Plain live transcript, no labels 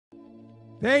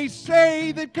They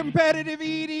say that competitive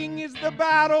eating is the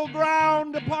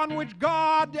battleground upon which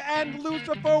God and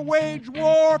Lucifer wage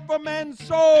war for men's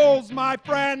souls, my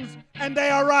friends, and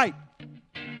they are right.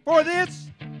 For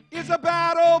this is a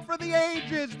battle for the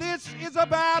ages. This is a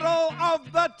battle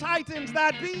of the Titans,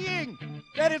 that being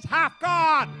that is half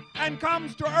God and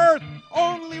comes to earth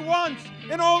only once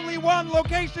in only one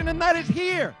location, and that is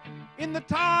here in the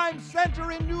Times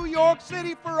Center in New York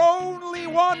City for only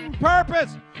one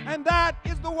purpose, and that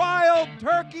is the Wild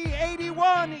Turkey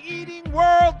 81 Eating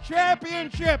World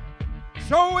Championship.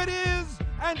 So it is,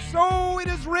 and so it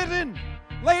is written.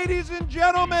 Ladies and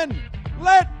gentlemen,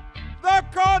 let the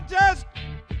contest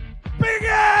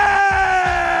begin!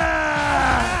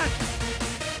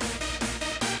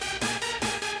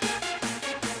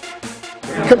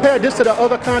 Compare this to the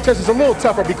other contests, it's a little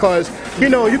tougher because, you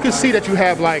know, you can see that you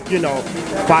have like,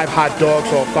 5 hot dogs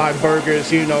or 5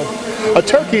 burgers, A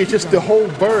turkey is just the whole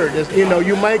bird. It's,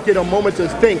 you might get a moment to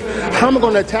think, how am I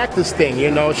going to attack this thing?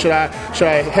 Should I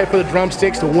head for the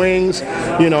drumsticks, the wings?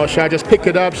 Should I just pick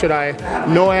it up? Should I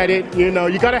gnaw at it?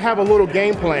 You got to have a little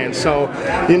game plan. So,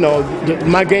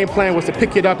 my game plan was to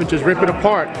pick it up and just rip it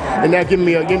apart, and that gave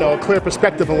me a clear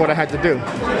perspective on what I had to do.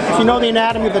 If you know the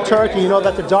anatomy of the turkey, you know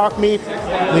that the dark meat,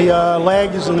 the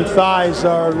legs and thighs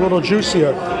are a little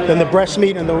juicier than the breast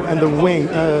meat and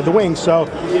the wings. So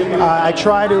I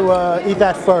try to eat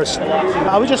that first.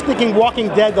 I was just thinking Walking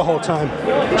Dead the whole time.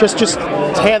 Just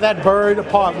tear that bird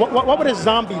apart. What would a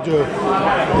zombie do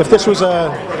if this was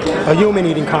a human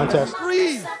eating contest?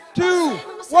 3, 2,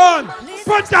 1.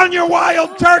 Put down your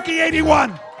Wild Turkey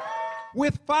 81.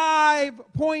 With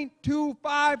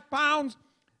 5.25 pounds,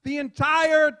 the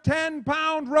entire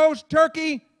 10-pound roast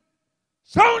turkey,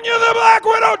 Sonia the Black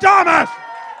Widow Thomas.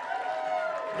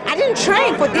 I didn't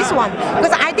train for this one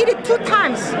because I did it 2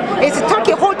 times. It's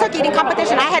a whole turkey eating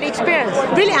competition. I had experience.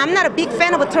 Really, I'm not a big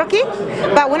fan of a turkey,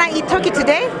 but when I eat turkey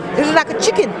today, it was like a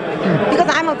chicken because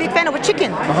I'm a big fan of a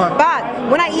chicken. But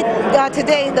when I eat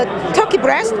today the turkey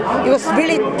breast, it was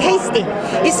really tasty.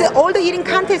 It's all the eating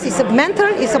contest is mental.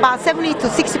 It's about 70 to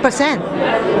 60%.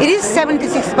 It is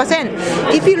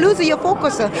 76%. If you lose your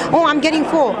focus, I'm getting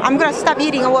full, I'm gonna stop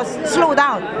eating or slow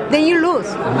down, then you lose.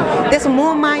 There's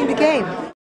more mind game.